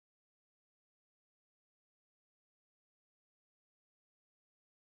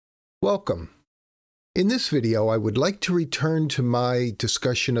Welcome. In this video, I would like to return to my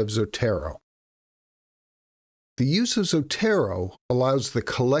discussion of Zotero. The use of Zotero allows the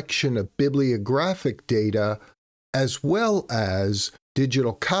collection of bibliographic data as well as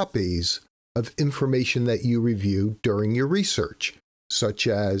digital copies of information that you review during your research, such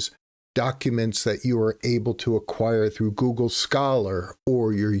as documents that you are able to acquire through Google Scholar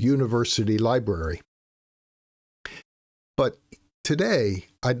or your university library. But today,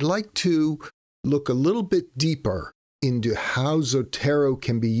 I'd like to look a little bit deeper into how Zotero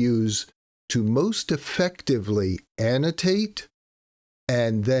can be used to most effectively annotate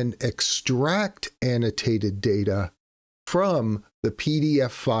and then extract annotated data from the PDF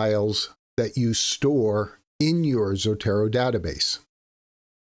files that you store in your Zotero database.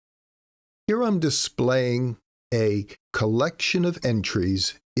 Here I'm displaying a collection of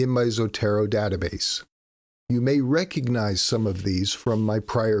entries in my Zotero database. You may recognize some of these from my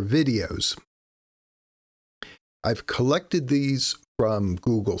prior videos. I've collected these from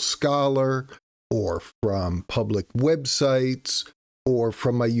Google Scholar or from public websites or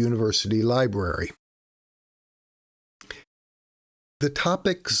from my university library. The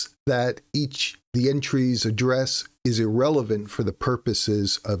topics that the entries address is irrelevant for the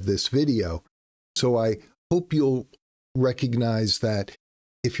purposes of this video, so I hope you'll recognize that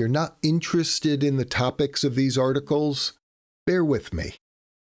if you're not interested in the topics of these articles, bear with me.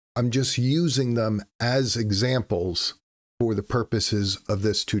 I'm just using them as examples for the purposes of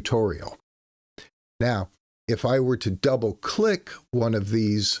this tutorial. Now, if I were to double-click one of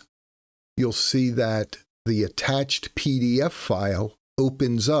these, you'll see that the attached PDF file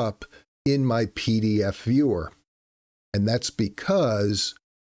opens up in my PDF viewer. And that's because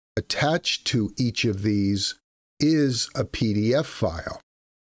attached to each of these is a PDF file.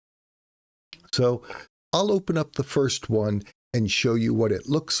 So I'll open up the first one and show you what it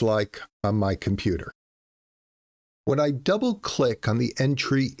looks like on my computer. When I double-click on the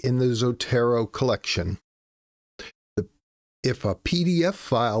entry in the Zotero collection, if a PDF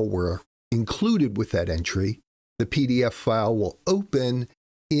file were included with that entry, the PDF file will open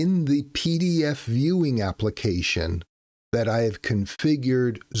in the PDF viewing application that I have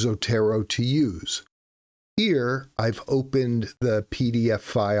configured Zotero to use. Here, I've opened the PDF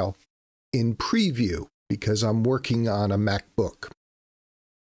file in preview because I'm working on a MacBook.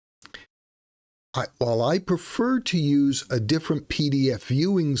 While I prefer to use a different PDF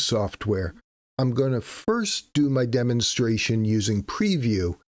viewing software, I'm going to first do my demonstration using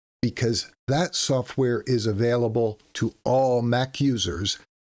Preview because that software is available to all Mac users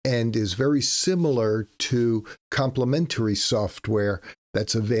and is very similar to complementary software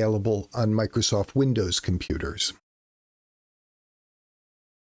that's available on Microsoft Windows computers.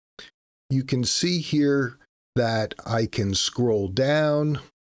 You can see here that I can scroll down,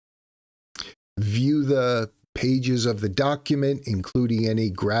 view the pages of the document, including any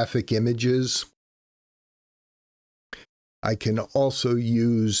graphic images. I can also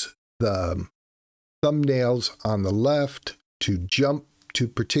use the thumbnails on the left to jump to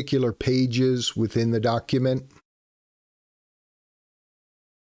particular pages within the document.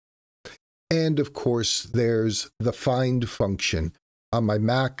 And of course, there's the find function. On my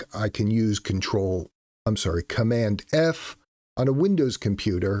Mac, I can use Command F. On a Windows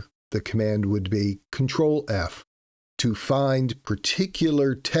computer, the command would be Control F to find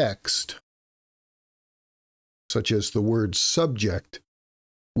particular text, such as the word subject,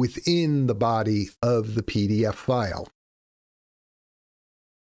 within the body of the PDF file.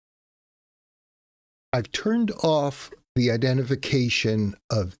 I've turned off the identification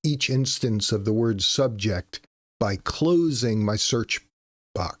of each instance of the word subject by closing my search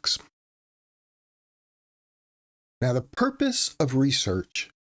box. Now, the purpose of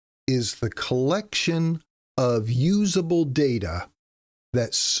research is the collection of usable data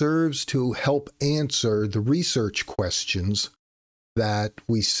that serves to help answer the research questions that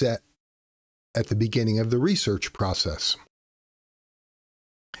we set at the beginning of the research process.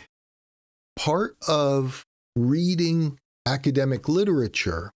 Part of reading academic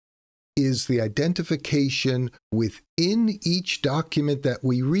literature is the identification within each document that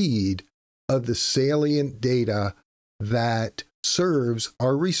we read of the salient data that serves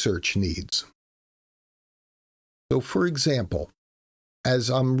our research needs. So, for example, as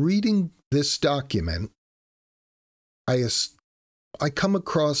I'm reading this document, I come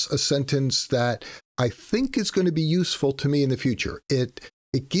across a sentence that I think is going to be useful to me in the future. It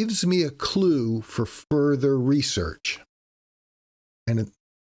gives me a clue for further research. And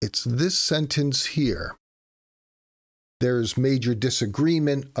it's this sentence here. There's major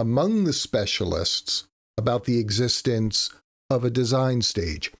disagreement among the specialists about the existence of a design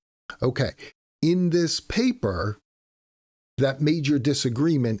stage. Okay, in this paper, that major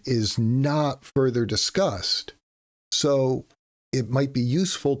disagreement is not further discussed. So it might be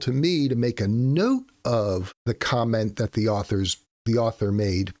useful to me to make a note of the comment that the author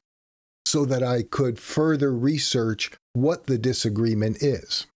made so that I could further research what the disagreement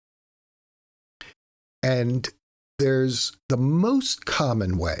is. And there's the most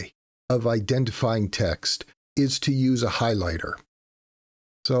common way of identifying text is to use a highlighter.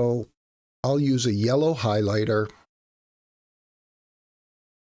 So I'll use a yellow highlighter.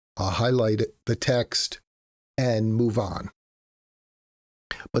 I'll highlight the text and move on.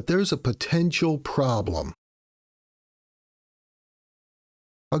 But there's a potential problem.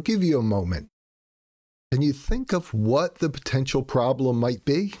 I'll give you a moment. Can you think of what the potential problem might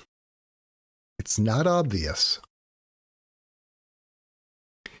be? It's not obvious.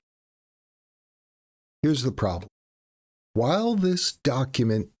 Here's the problem. While this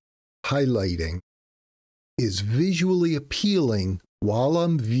document highlighting is visually appealing while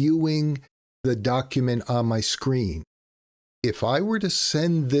I'm viewing the document on my screen, if I were to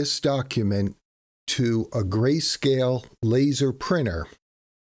send this document to a grayscale laser printer,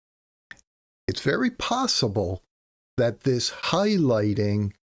 it's very possible that this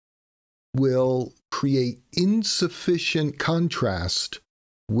highlighting will create insufficient contrast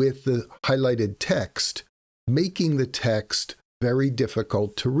with the highlighted text, making the text very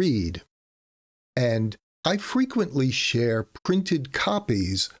difficult to read. And I frequently share printed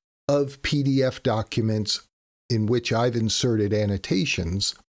copies of PDF documents in which I've inserted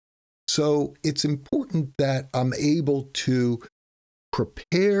annotations. So it's important that I'm able to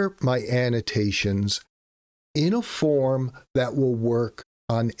prepare my annotations in a form that will work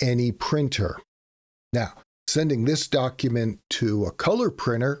on any printer. Now, sending this document to a color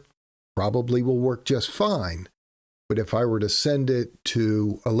printer probably will work just fine. But if I were to send it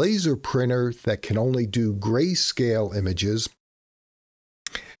to a laser printer that can only do grayscale images,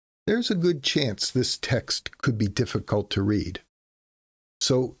 there's a good chance this text could be difficult to read.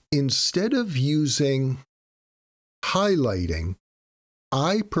 So instead of using highlighting,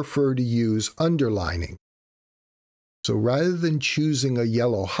 I prefer to use underlining. So rather than choosing a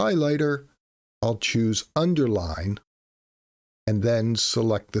yellow highlighter, I'll choose underline and then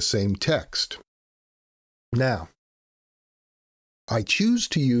select the same text. Now, I choose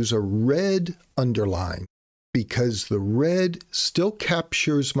to use a red underline because the red still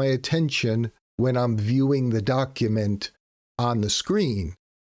captures my attention when I'm viewing the document on the screen.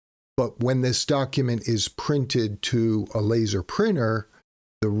 But when this document is printed to a laser printer,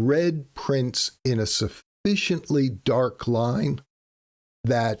 the red prints in a sufficiently dark line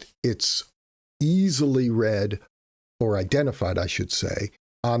that it's easily read, or identified, I should say,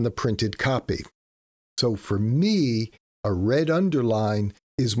 on the printed copy. So for me, a red underline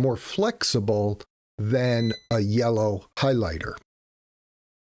is more flexible than a yellow highlighter.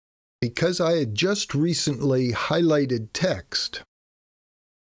 Because I had just recently highlighted text,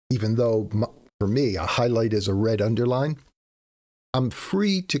 even though for me a highlight is a red underline, I'm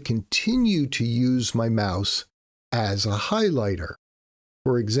free to continue to use my mouse as a highlighter.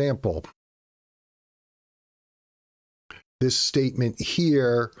 For example, this statement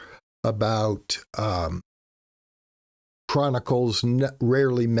here about chronicles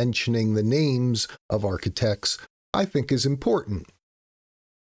rarely mentioning the names of architects, I think is important.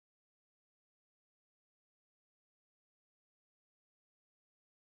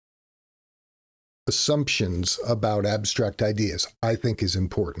 Assumptions about abstract ideas, I think is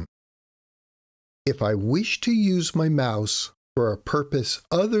important. If I wish to use my mouse for a purpose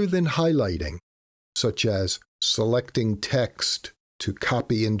other than highlighting, such as selecting text to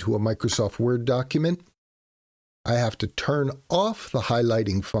copy into a Microsoft Word document, I have to turn off the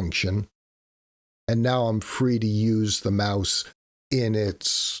highlighting function, and now I'm free to use the mouse in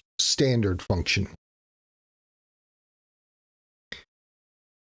its standard function.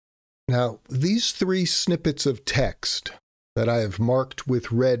 Now, these three snippets of text that I have marked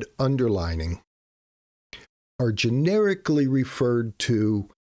with red underlining are generically referred to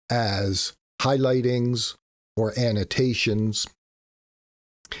as highlightings or annotations.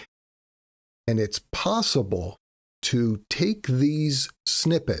 And it's possible to take these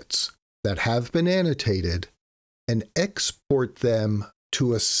snippets that have been annotated and export them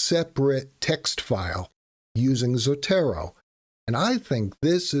to a separate text file using Zotero. And I think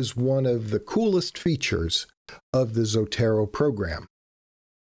this is one of the coolest features of the Zotero program.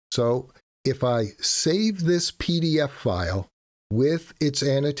 So if I save this PDF file with its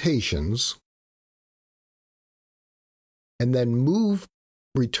annotations and then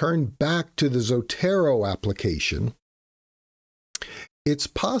return back to the Zotero application, it's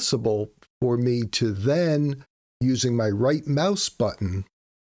possible for me to then, using my right mouse button,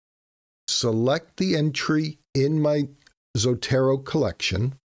 select the entry in my Zotero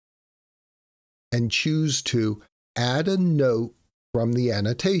collection and choose to add a note from the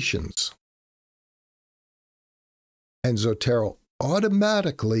annotations. And Zotero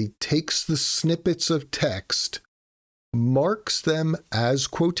automatically takes the snippets of text, marks them as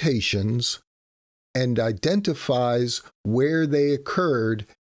quotations, and identifies where they occurred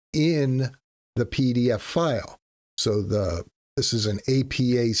in the PDF file. So this is an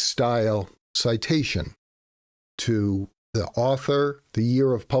APA-style citation to the author, the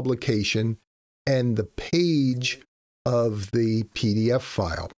year of publication, and the page of the PDF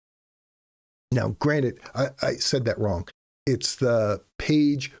file. Now, granted, I said that wrong. It's the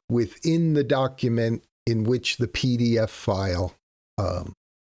page within the document in which the PDF file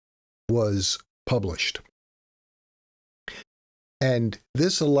was published. And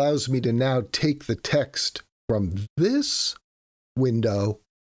this allows me to now take the text from this window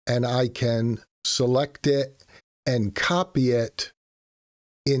and I can select it and copy it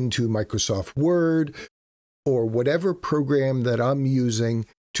into Microsoft Word or whatever program that I'm using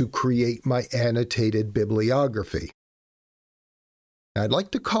to create my annotated bibliography. Now, I'd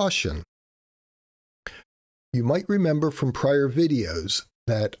like to caution, you might remember from prior videos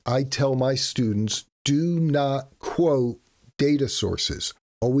that I tell my students, do not quote data sources.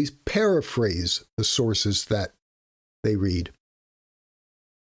 Always paraphrase the sources that they read.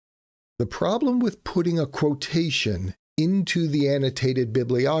 The problem with putting a quotation into the annotated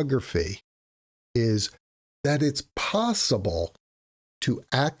bibliography is that it's possible to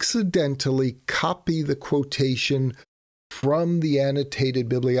accidentally copy the quotation from the annotated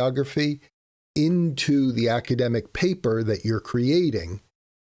bibliography into the academic paper that you're creating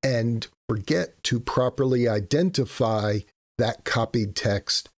and forget to properly identify that copied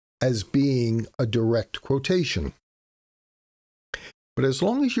text as being a direct quotation. But as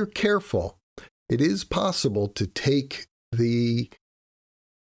long as you're careful, it is possible to take the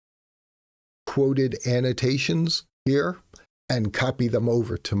quoted annotations here and copy them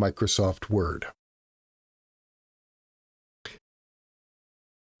over to Microsoft Word.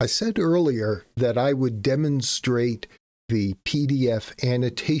 I said earlier that I would demonstrate the PDF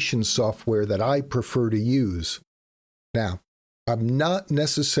annotation software that I prefer to use. Now, I'm not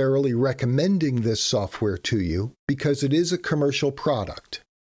necessarily recommending this software to you because it is a commercial product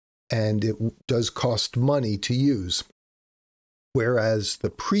and it does cost money to use, whereas the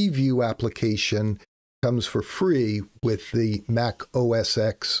preview application comes for free with the Mac OS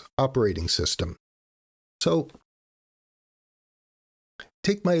X operating system. So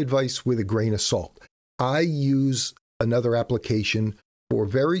take my advice with a grain of salt. I use another application for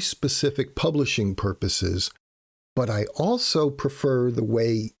very specific publishing purposes, but I also prefer the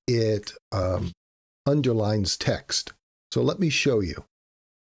way it underlines text. So let me show you.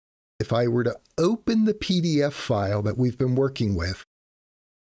 If I were to open the PDF file that we've been working with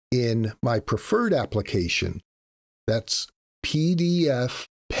in my preferred application, that's PDFPenPro,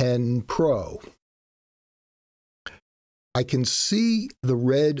 I can see the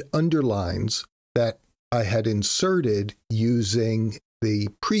red underlines that I had inserted using the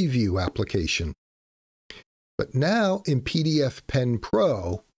preview application. But now in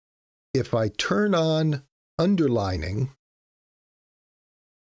PDFPenPro, if I turn on underlining,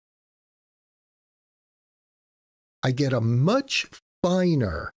 I get a much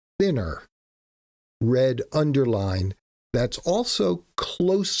finer, thinner red underline that's also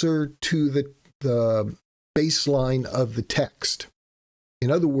closer to the baseline of the text.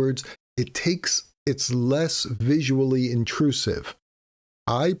 In other words, it's less visually intrusive.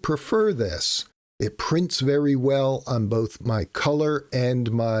 I prefer this. It prints very well on both my color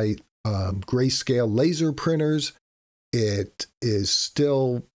and my grayscale laser printers. It is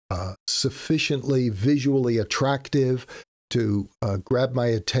still sufficiently visually attractive to grab my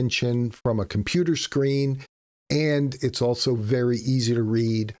attention from a computer screen, and it's also very easy to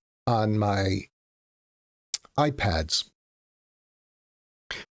read on my iPads.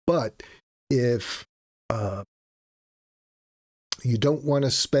 But if you don't want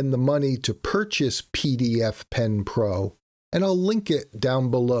to spend the money to purchase PDFPenPro, and I'll link it down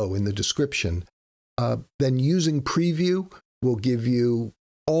below in the description, then using Preview will give you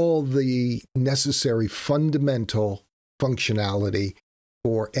all the necessary fundamental functionality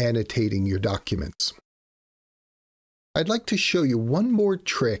for annotating your documents. I'd like to show you one more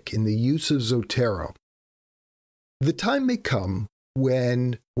trick in the use of Zotero. The time may come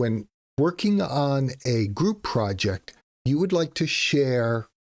when working on a group project, you would like to share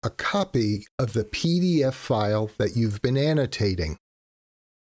a copy of the PDF file that you've been annotating.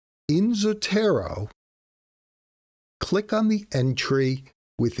 In Zotero, click on the entry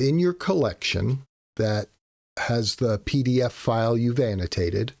within your collection that has the PDF file you've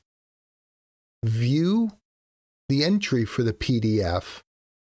annotated. View the entry for the PDF,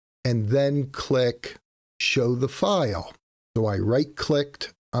 and then click Show the File. So I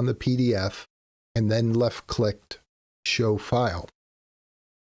right-clicked on the PDF and then left-clicked Show File.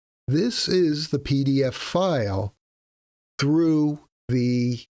 This is the PDF file through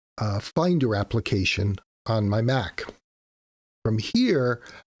the Finder application on my Mac. From here,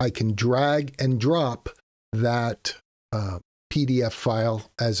 I can drag and drop that PDF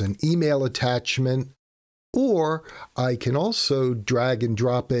file as an email attachment, or I can also drag and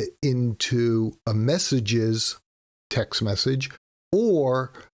drop it into a messages text message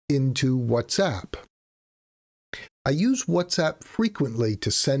or into WhatsApp. I use WhatsApp frequently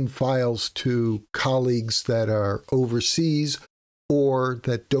to send files to colleagues that are overseas or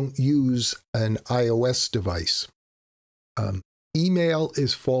that don't use an iOS device. Email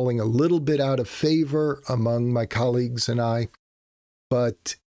is falling a little bit out of favor among my colleagues and I,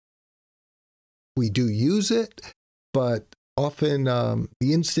 but we do use it, but often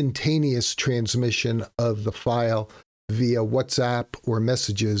the instantaneous transmission of the file via WhatsApp or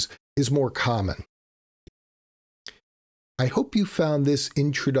messages is more common. I hope you found this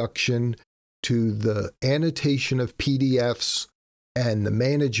introduction to the annotation of PDFs and the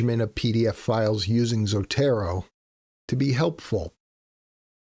management of PDF files using Zotero to be helpful.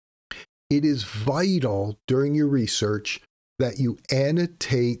 It is vital during your research that you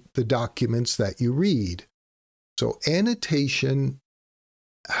annotate the documents that you read. So annotation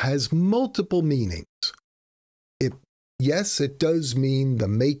has multiple meanings. Yes, it does mean the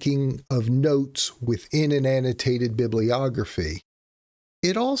making of notes within an annotated bibliography.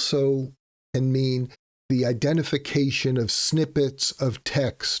 It also can mean the identification of snippets of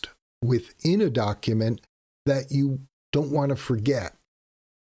text within a document that you don't want to forget.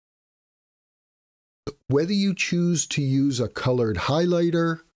 Whether you choose to use a colored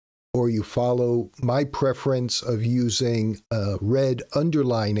highlighter or you follow my preference of using a red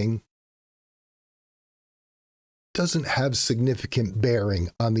underlining, doesn't have significant bearing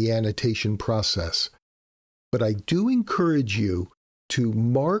on the annotation process. But I do encourage you to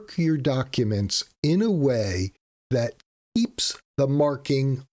mark your documents in a way that keeps the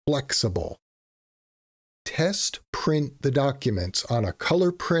marking flexible. Test print the documents on a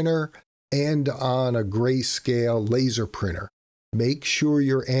color printer and on a grayscale laser printer. Make sure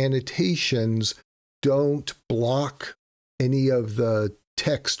your annotations don't block any of the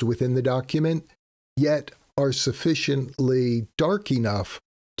text within the document, yet are sufficiently dark enough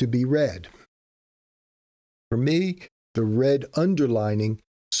to be read. For me, the red underlining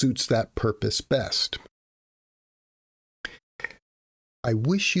suits that purpose best. I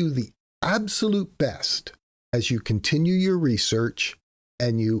wish you the absolute best as you continue your research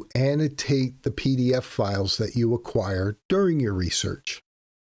and you annotate the PDF files that you acquire during your research.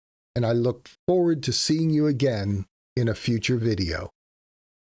 And I look forward to seeing you again in a future video.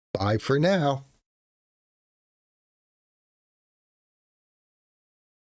 Bye for now.